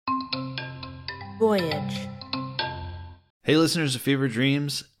Voyage. Hey listeners of Fever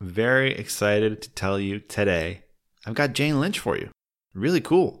Dreams, very excited to tell you today I've got Jane Lynch for you. Really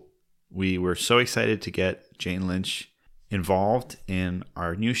cool. We were so excited to get Jane Lynch involved in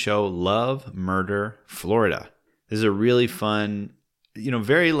our new show, Love, Murder, Florida. This is a really fun,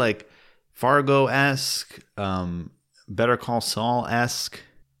 very like Fargo-esque, Better Call Saul-esque.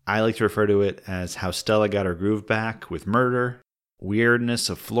 I like to refer to it as how Stella got her groove back with murder,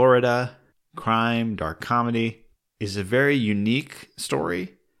 weirdness of Florida, crime, dark comedy. It's a very unique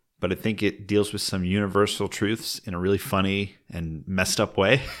story, but I think it deals with some universal truths in a really funny and messed up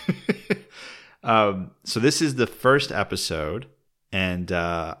way. So this is the first episode, and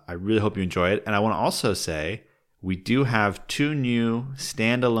I really hope you enjoy it. And I want to also say we do have 2 new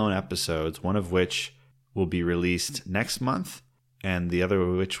standalone episodes, one of which will be released next month, and the other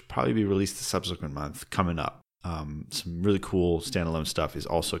of which will probably be released the subsequent month coming up. Some really cool standalone stuff is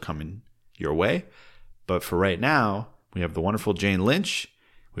also coming your way. But for right now, we have the wonderful Jane Lynch.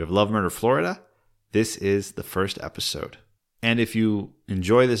 We have Love, Murder, Florida. This is the first episode. And if you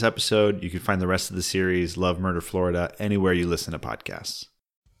enjoy this episode, you can find the rest of the series, Love, Murder, Florida, anywhere you listen to podcasts.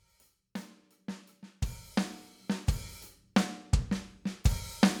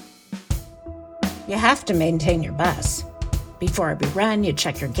 You have to maintain your bus. Before every run, you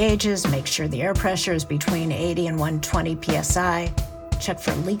check your gauges, make sure the air pressure is between 80 and 120 psi. Check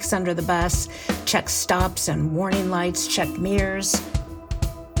for leaks under the bus, check stops and warning lights, check mirrors,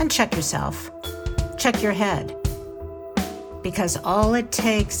 and check yourself. Check your head. Because all it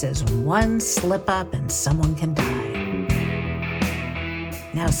takes is one slip up and someone can die.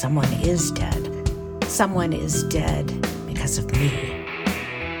 Now someone is dead. Someone is dead because of me.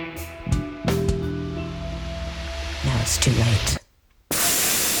 Now it's too late.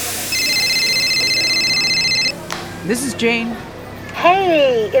 This is Jane.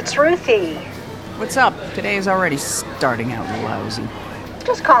 Hey, it's Ruthie. What's up? Today is already starting out lousy.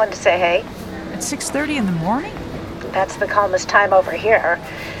 Just calling to say hey. At 6:30 in the morning? That's the calmest time over here.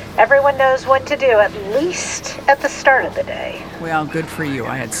 Everyone knows what to do, at least at the start of the day. Well, good for you.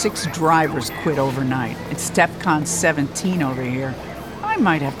 I had 6 drivers quit overnight. It's DEFCON 17 over here. I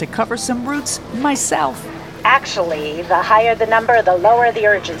might have to cover some routes myself. Actually, the higher the number, the lower the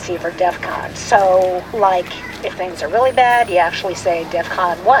urgency for DEFCON. So, if things are really bad, you actually say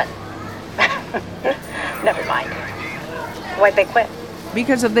DEFCON 1. Never mind. Why'd they quit?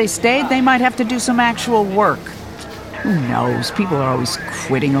 Because if they stayed, they might have to do some actual work. Who knows? People are always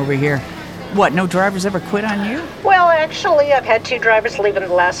quitting over here. What, no drivers ever quit on you? Well, actually, I've had 2 drivers leave in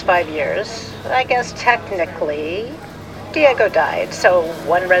the last 5 years. I guess technically, Diego died, so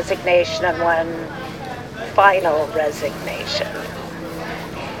 1 resignation and 1 final resignation.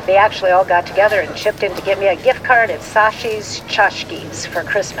 They actually all got together and chipped in to get me a gift card at Sashi's Chashkis for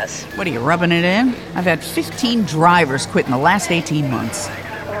Christmas. What, are you rubbing it in? I've had 15 drivers quit in the last 18 months.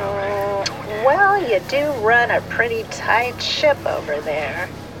 Well, you do run a pretty tight ship over there.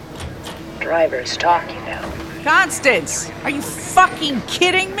 Drivers talk, Constance, are you fucking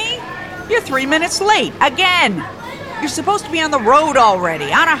kidding me? You're 3 minutes late, again. You're supposed to be on the road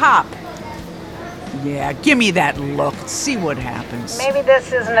already, on a hop. Yeah, give me that look. See what happens. Maybe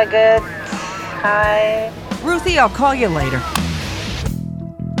this isn't a good time. Ruthie, I'll call you later.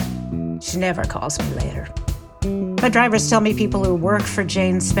 She never calls me later. My drivers tell me people who work for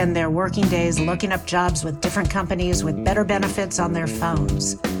Jane spend their working days looking up jobs with different companies with better benefits on their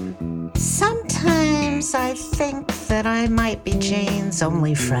phones. Sometimes I think that I might be Jane's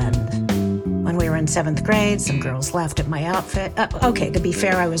only friend. When we were in 7th grade, some girls laughed at my outfit. Okay, to be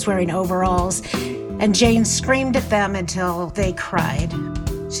fair, I was wearing overalls, and Jane screamed at them until they cried.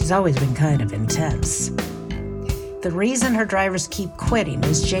 She's always been kind of intense. The reason her drivers keep quitting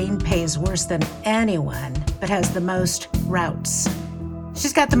is Jane pays worse than anyone, but has the most routes.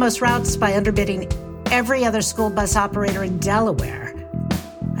 She's got the most routes by underbidding every other school bus operator in Delaware.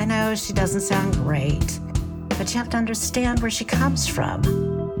 I know she doesn't sound great, but you have to understand where she comes from.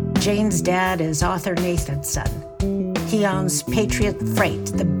 Jane's dad is Arthur Nathanson. He owns Patriot Freight,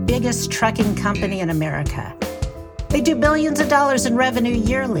 the biggest trucking company in America. They do billions of dollars in revenue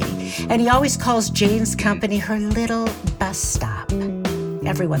yearly, and he always calls Jane's company her little bus stop.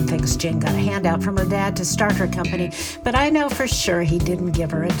 Everyone thinks Jane got a handout from her dad to start her company, but I know for sure he didn't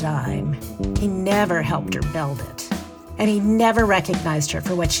give her a dime. He never helped her build it, and he never recognized her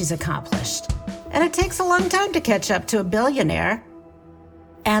for what she's accomplished. And it takes a long time to catch up to a billionaire.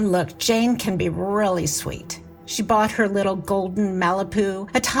 And look, Jane can be really sweet. She bought her little golden Malibu,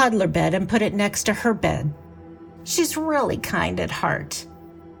 a toddler bed, and put it next to her bed. She's really kind at heart.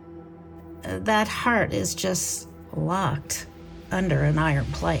 That heart is just locked under an iron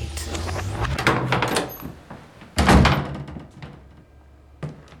plate.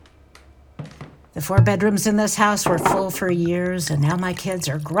 The 4 bedrooms in this house were full for years, and now my kids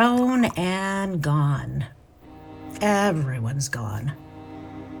are grown and gone. Everyone's gone.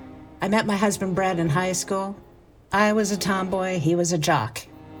 I met my husband Brad in high school. I was a tomboy, he was a jock.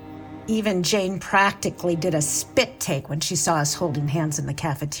 Even Jane practically did a spit take when she saw us holding hands in the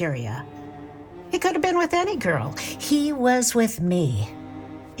cafeteria. He could have been with any girl. He was with me.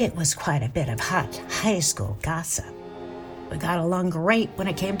 It was quite a bit of hot high school gossip. We got along great when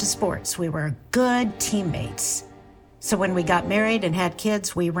it came to sports. We were good teammates. So when we got married and had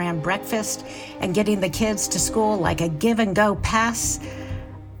kids, we ran breakfast and getting the kids to school like a give-and-go pass.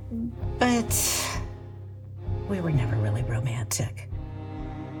 But we were never really romantic.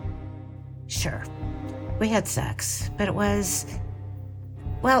 Sure, we had sex, but it was...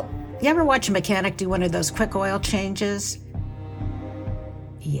 Well, you ever watch a mechanic do one of those quick oil changes?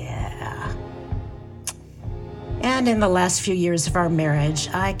 Yeah. And in the last few years of our marriage,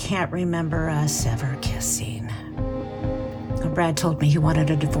 I can't remember us ever kissing. When Brad told me he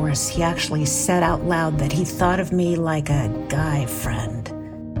wanted a divorce, he actually said out loud that he thought of me like a guy friend.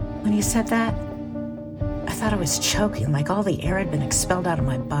 When he said that, I thought I was choking, like all the air had been expelled out of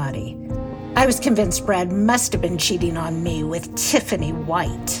my body. I was convinced Brad must have been cheating on me with Tiffany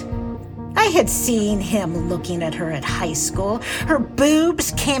White. I had seen him looking at her at high school. Her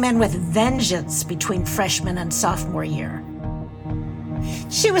boobs came in with vengeance between freshman and sophomore year.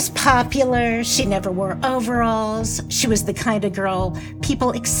 She was popular. She never wore overalls. She was the kind of girl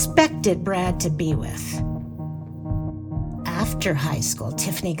people expected Brad to be with. After high school,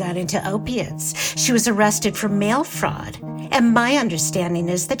 Tiffany got into opiates. She was arrested for mail fraud. And my understanding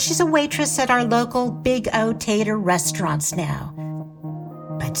is that she's a waitress at our local Big O Tater restaurants now.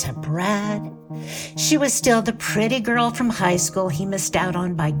 But to Brad, she was still the pretty girl from high school he missed out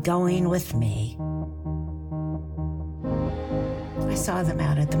on by going with me. I saw them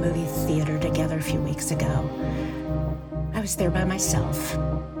out at the movie theater together a few weeks ago. I was there by myself.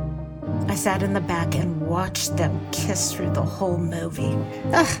 I sat in the back and watched them kiss through the whole movie.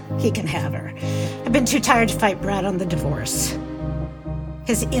 Ugh, he can have her. I've been too tired to fight Brad on the divorce.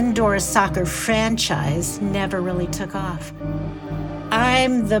 His indoor soccer franchise never really took off.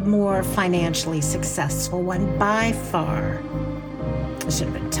 I'm the more financially successful one by far. I should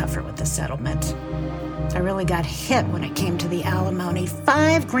have been tougher with the settlement. I really got hit when it came to the alimony,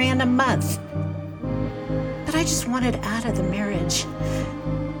 $5,000 a month. But I just wanted out of the marriage.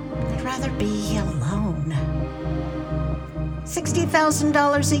 I'd rather be alone.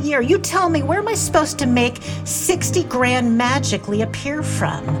 $60,000 a year. You tell me, where am I supposed to make $60,000 magically appear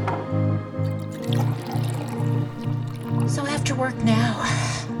from? So after work now,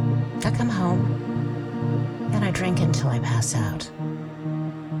 I come home and I drink until I pass out.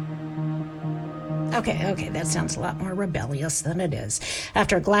 Okay, that sounds a lot more rebellious than it is.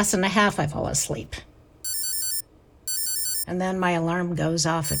 After a glass and a half, I fall asleep. And then my alarm goes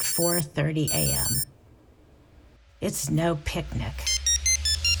off at 4:30 a.m. It's no picnic.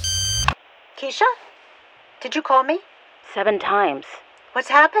 Keisha? Did you call me? 7 times. What's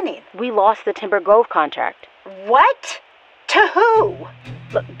happening? We lost the Timber Grove contract. What? To who?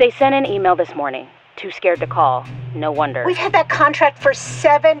 Look, they sent an email this morning. Too scared to call. No wonder. We've had that contract for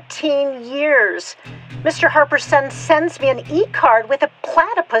 17 years. Mr. Harper's son sends me an e-card with a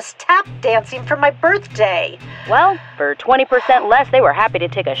platypus tap dancing for my birthday. Well, for 20% less, they were happy to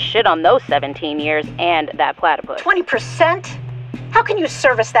take a shit on those 17 years and that platypus. 20%? How can you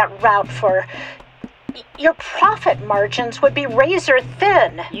service that route for... Your profit margins would be razor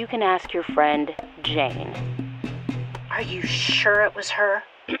thin. You can ask your friend, Jane. Are you sure it was her?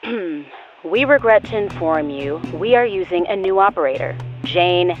 We regret to inform you, we are using a new operator,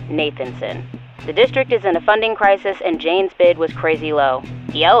 Jane Nathanson. The district is in a funding crisis and Jane's bid was crazy low.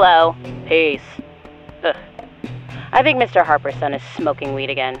 YOLO. Peace. Ugh. I think Mr. Harper's son is smoking weed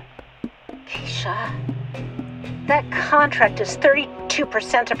again. Keisha, that contract is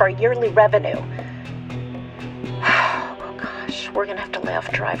 32% of our yearly revenue. Oh gosh, we're gonna have to lay off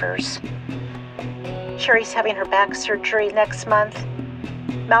drivers. Sherry's having her back surgery next month.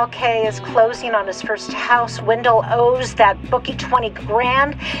 Malkay is closing on his first house. Wendell owes that bookie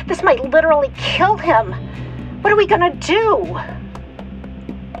 $20,000. This might literally kill him. What are we gonna do?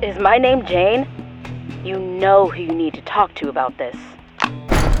 Is my name Jane? You know who you need to talk to about this.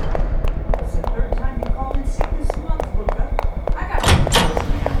 It's the 3rd time you called in sick this month, Luca. I got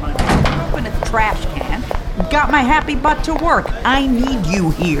open a trash can. Got my happy butt to work. I need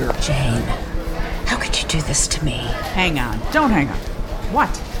you here. Jane, how could you do this to me? Hang on. Don't hang on.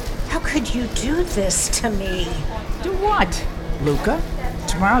 What? How could you do this to me? Do what, Luca?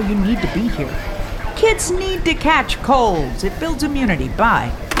 Tomorrow you need to be here. Kids need to catch colds. It builds immunity. Bye.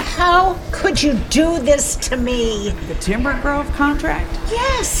 How could you do this to me? The Timber Grove contract?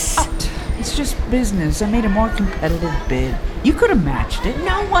 Yes. It's just business. I made a more competitive bid. You could have matched it.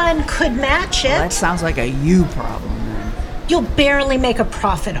 No one could match it. Well, that sounds like a you problem then. You'll barely make a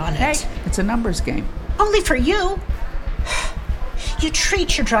profit on Hey, it. it's a numbers game. Only for you. You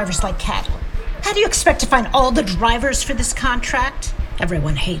treat your drivers like cattle. How do you expect to find all the drivers for this contract?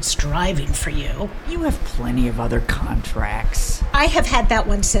 Everyone hates driving for you. You have plenty of other contracts. I have had that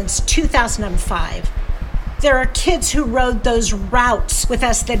one since 2005. There are kids who rode those routes with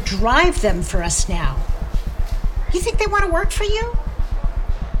us that drive them for us now. You think they want to work for you?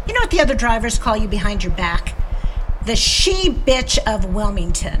 You know what the other drivers call you behind your back? The she-bitch of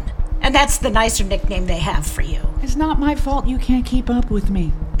Wilmington. And that's the nicer nickname they have for you. It's not my fault you can't keep up with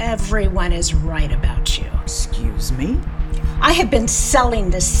me. Everyone is right about you. Excuse me? I have been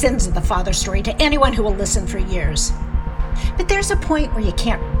selling the sins of the father story to anyone who will listen for years. But there's a point where you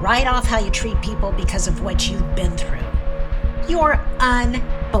can't write off how you treat people because of what you've been through. You're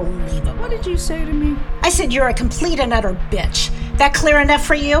unbelievable. What did you say to me? I said you're a complete and utter bitch. That clear enough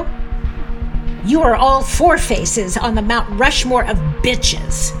for you? You are all four faces on the Mount Rushmore of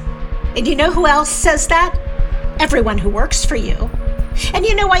bitches. And you know who else says that? Everyone who works for you. And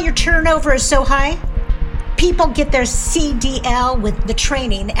you know why your turnover is so high? People get their CDL with the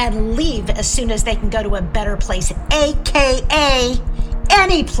training and leave as soon as they can go to a better place, AKA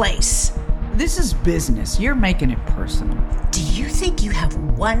any place. This is business. You're making it personal. Do you think you have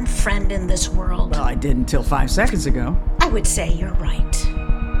one friend in this world? Well, I did until 5 seconds ago. I would say you're right.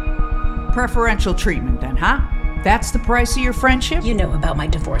 Preferential treatment then, huh? That's the price of your friendship? You know about my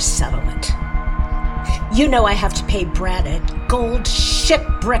divorce settlement. You know I have to pay Brad a gold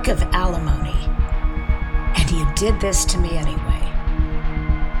shipbrick of alimony. And you did this to me anyway.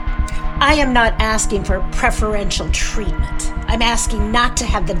 I am not asking for preferential treatment. I'm asking not to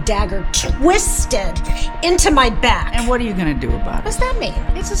have the dagger twisted into my back. And what are you going to do about What does it? that mean?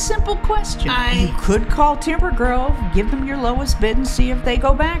 It's a simple question. I- You could call Timber Grove, give them your lowest bid, and see if they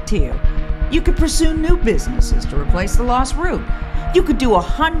go back to you. You could pursue new businesses to replace the lost route. You could do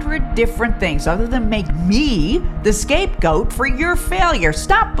 100 different things other than make me the scapegoat for your failure.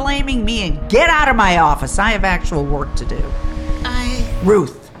 Stop blaming me and get out of my office. I have actual work to do.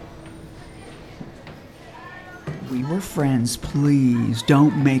 Ruth. We were friends. Please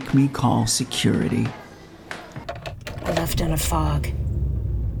don't make me call security. I left in a fog.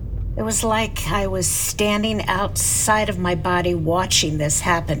 It was like I was standing outside of my body watching this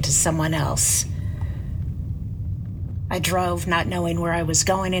happen to someone else. I drove, not knowing where I was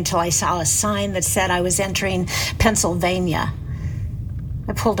going, until I saw a sign that said I was entering Pennsylvania.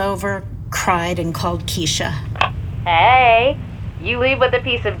 I pulled over, cried, and called Keisha. Hey, you leave with a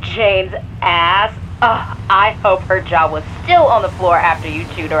piece of Jane's ass. Ugh, I hope her jaw was still on the floor after you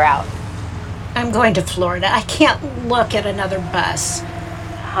chewed her out. I'm going to Florida. I can't look at another bus.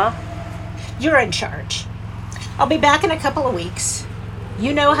 Huh? You're in charge. I'll be back in a couple of weeks.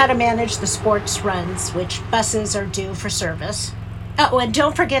 You know how to manage the sports runs, which buses are due for service. Oh, and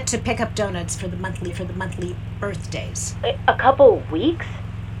don't forget to pick up donuts for the monthly birthdays. A couple weeks?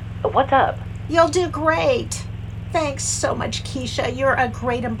 What's up? You'll do great. Thanks so much, Keisha. You're a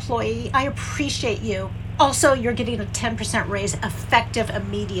great employee. I appreciate you. Also, you're getting a 10% raise effective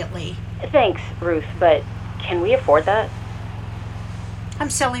immediately. Thanks, Ruth, but can we afford that? I'm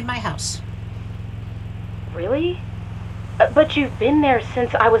selling my house. Really? But you've been there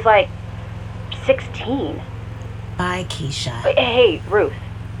since I was like 16. Bye, Keisha. Hey, Ruth,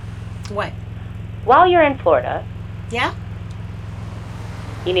 What? while you're in Florida, Yeah?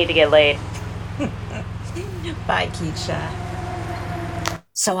 you need to get laid. Bye, Keisha.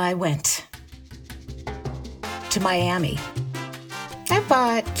 So I went to Miami. I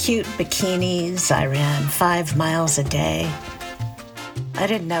bought cute bikinis. I ran 5 miles a day. I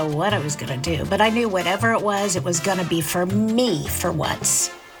didn't know what I was going to do, but I knew whatever it was going to be for me for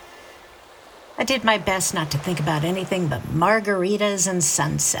once. I did my best not to think about anything but margaritas and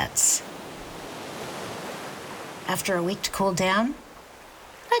sunsets. After a week to cool down,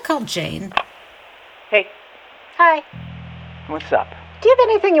 I called Jane. Hey, Hi. what's up? Do you have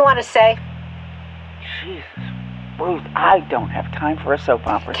anything you want to say? Jesus, Ruth, I don't have time for a soap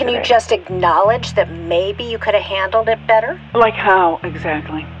opera Can today. you just acknowledge that maybe you could have handled it better? Like how,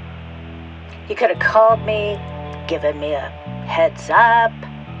 exactly? You could have called me, given me a heads up.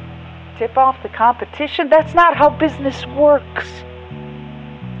 Tip off the competition? That's not how business works.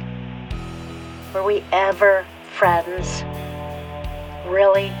 Were we ever friends?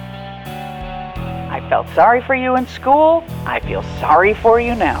 Really? I felt sorry for you in school. I feel sorry for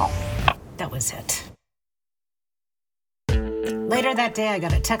you now. That was it. Later that day, I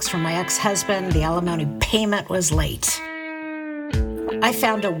got a text from my ex-husband. The alimony payment was late. I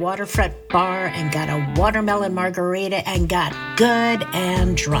found a waterfront bar and got a watermelon margarita and got good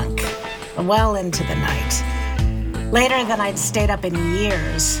and drunk, well into the night. Later than I'd stayed up in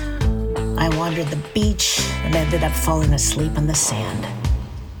years, I wandered the beach and ended up falling asleep in the sand.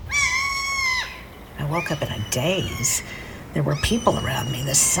 I woke up in a daze. There were people around me.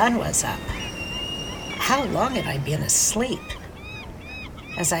 The sun was up. How long had I been asleep?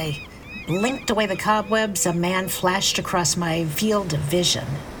 As I blinked away the cobwebs, a man flashed across my field of vision.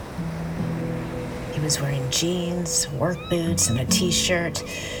 He was wearing jeans, work boots, and a t-shirt,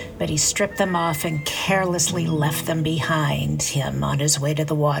 but he stripped them off and carelessly left them behind him on his way to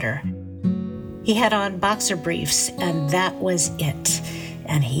the water. He had on boxer briefs, and that was it,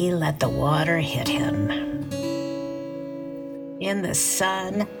 and he let the water hit him. In the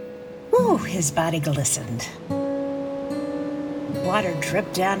sun, his body glistened. Water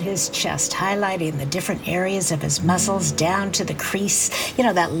dripped down his chest, highlighting the different areas of his muscles down to the crease. You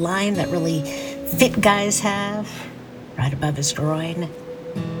know, that line that really fit guys have, right above his groin.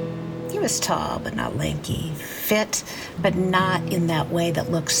 He was tall, but not lanky. Fit, but not in that way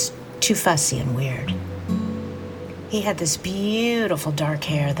that looks too fussy and weird. He had this beautiful dark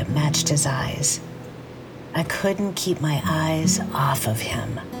hair that matched his eyes. I couldn't keep my eyes off of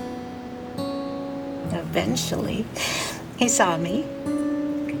him. Eventually, he saw me,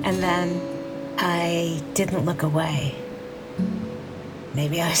 and then I didn't look away.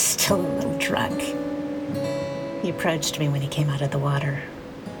 Maybe I was still a little drunk. He approached me when he came out of the water.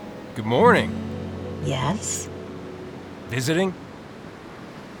 Good morning. Yes? Visiting?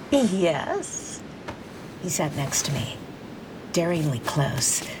 Yes. He sat next to me, daringly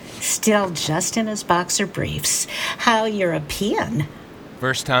close, still just in his boxer briefs. How European.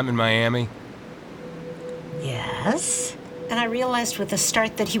 First time in Miami? Yes. And I realized with a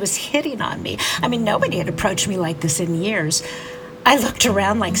start that he was hitting on me. I mean, nobody had approached me like this in years. I looked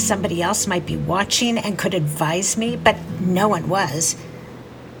around like somebody else might be watching and could advise me, but no one was.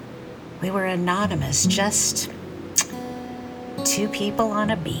 We were anonymous, just two people on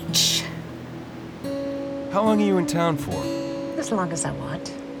a beach. How long are you in town for? As long as I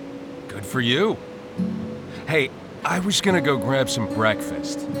want. Good for you. Hey, I was gonna go grab some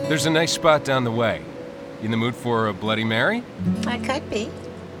breakfast. There's a nice spot down the way. You in the mood for a Bloody Mary? I could be.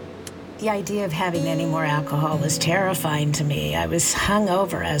 The idea of having any more alcohol was terrifying to me. I was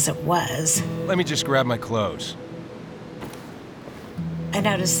hungover as it was. Let me just grab my clothes. I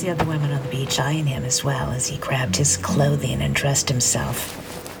noticed the other women on the beach eyeing him as well as he grabbed his clothing and dressed himself.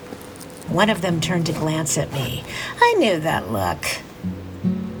 One of them turned to glance at me. I knew that look.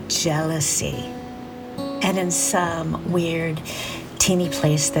 Jealousy. And in some weird, teeny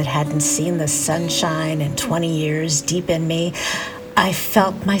place that hadn't seen the sunshine in 20 years deep in me, I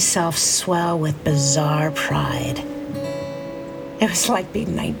felt myself swell with bizarre pride. It was like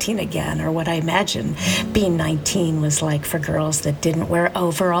being 19 again, or what I imagine being 19 was like for girls that didn't wear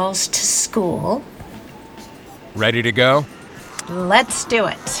overalls to school. Ready to go? Let's do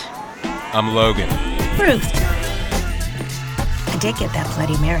it. I'm Logan. Ruth. I did get that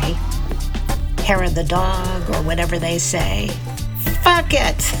Bloody Mary. Hair of the dog, or whatever they say. Fuck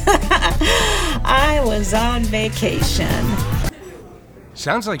it. I was on vacation.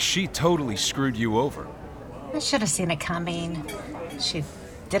 Sounds like she totally screwed you over. I should have seen it coming. She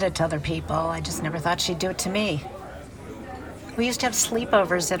did it to other people. I just never thought she'd do it to me. We used to have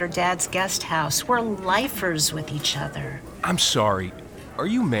sleepovers at her dad's guest house. We're lifers with each other. I'm sorry. Are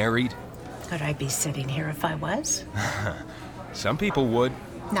you married? Could I be sitting here if I was? Some people would.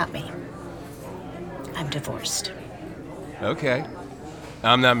 Not me. I'm divorced. Okay.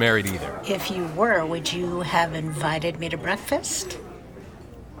 I'm not married either. If you were, would you have invited me to breakfast?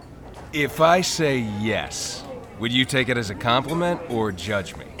 If I say yes, would you take it as a compliment or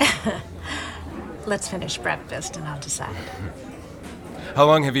judge me? Let's finish breakfast and I'll decide. How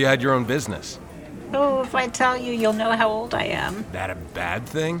long have you had your own business? Oh, if I tell you, you'll know how old I am. That a bad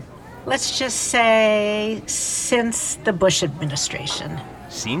thing? Let's just say since the Bush administration.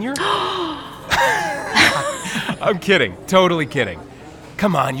 Senior? I'm kidding. Totally kidding.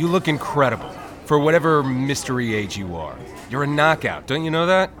 Come on, you look incredible. For whatever mystery age you are. You're a knockout, don't you know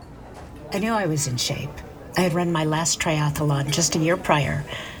that? I knew I was in shape. I had run my last triathlon just a year prior.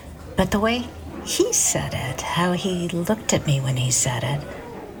 But the way he said it, how he looked at me when he said it,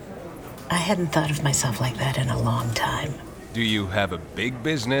 I hadn't thought of myself like that in a long time. Do you have a big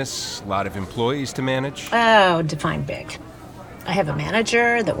business, a lot of employees to manage? Oh, define big. I have a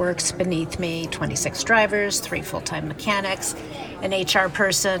manager that works beneath me, 26 drivers, 3 full-time mechanics, an HR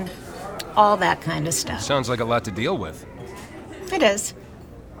person, all that kind of stuff. Sounds like a lot to deal with. It is.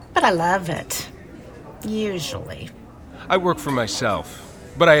 But I love it. Usually. I work for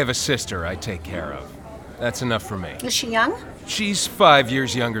myself, but I have a sister I take care of. That's enough for me. Is she young? She's 5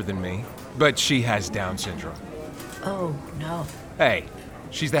 years younger than me, but she has Down syndrome. Oh, no. Hey,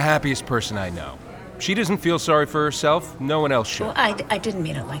 she's the happiest person I know. She doesn't feel sorry for herself. No one else should. Well, I didn't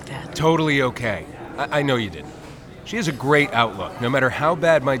mean it like that. Totally okay. I know you didn't. She has a great outlook. No matter how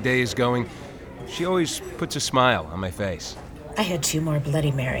bad my day is going, she always puts a smile on my face. I had 2 more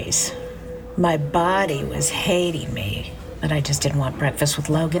Bloody Marys. My body was hating me, but I just didn't want breakfast with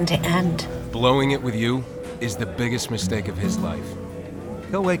Logan to end. Blowing it with you is the biggest mistake of his life.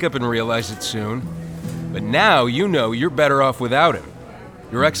 He'll wake up and realize it soon. But now you know you're better off without him.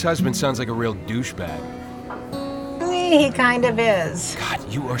 Your ex-husband sounds like a real douchebag. He kind of is. God,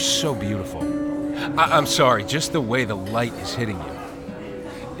 you are so beautiful. I'm sorry, just the way the light is hitting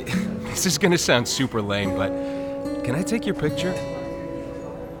you. This is gonna sound super lame, but can I take your picture?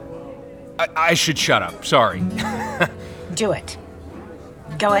 I should shut up, sorry. Do it.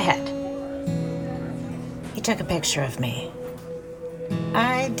 Go ahead. He took a picture of me.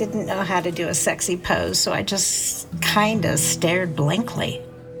 I didn't know how to do a sexy pose, so I just kinda stared blankly.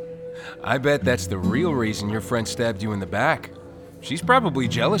 I bet that's the real reason your friend stabbed you in the back. She's probably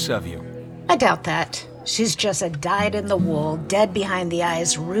jealous of you. I doubt that. She's just a dyed-in-the-wool,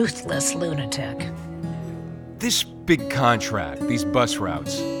 dead-behind-the-eyes, ruthless lunatic. This big contract, these bus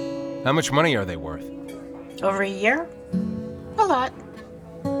routes, how much money are they worth? Over a year? A lot.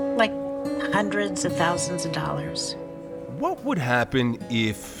 Like hundreds of thousands of dollars. What would happen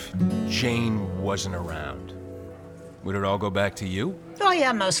if Jane wasn't around? Would it all go back to you? Oh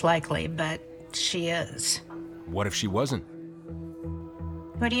yeah, most likely, but she is. What if she wasn't?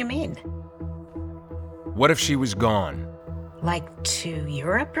 What do you mean? What if she was gone? Like to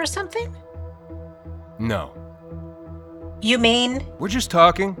Europe or something? No. You mean? We're just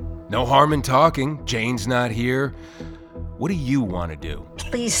talking. No harm in talking. Jane's not here. What do you want to do?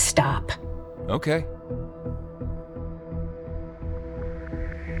 Please stop. Okay.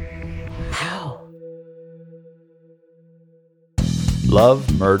 How?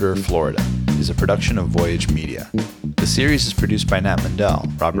 Love, Murder, Florida is a production of Voyage Media. The series is produced by Nat Mendel,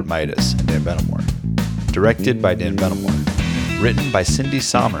 Robert Midas, and Dan Benamor. Directed by Dan Benamor. Written by Cindy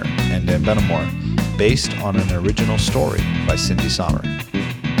Sommer and Dan Benamor, based on an original story by Cindy Sommer.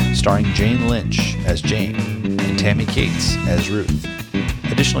 Starring Jane Lynch as Jane and Tammy Cates as Ruth.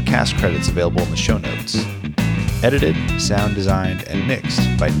 Additional cast credits available in the show notes. Edited, sound designed, and mixed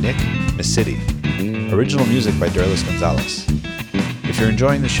by Nick Missidi. Original music by Derlis Gonzalez. If you're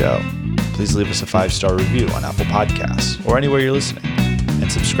enjoying the show, please leave us a 5-star review on Apple Podcasts or anywhere you're listening,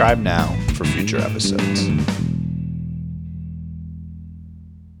 and subscribe now for future episodes.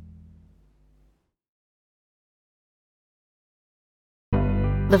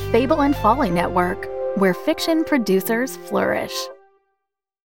 The Fable and Folly Network, where fiction producers flourish.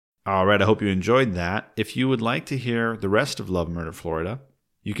 All right, I hope you enjoyed that. If you would like to hear the rest of Love, Murder, Florida,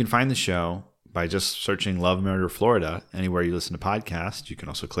 you can find the show by just searching Love, Murder, Florida anywhere you listen to podcasts. You can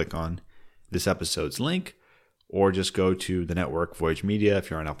also click on this episode's link or just go to the network Voyage Media if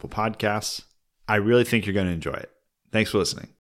you're on Apple Podcasts. I really think you're going to enjoy it. Thanks for listening.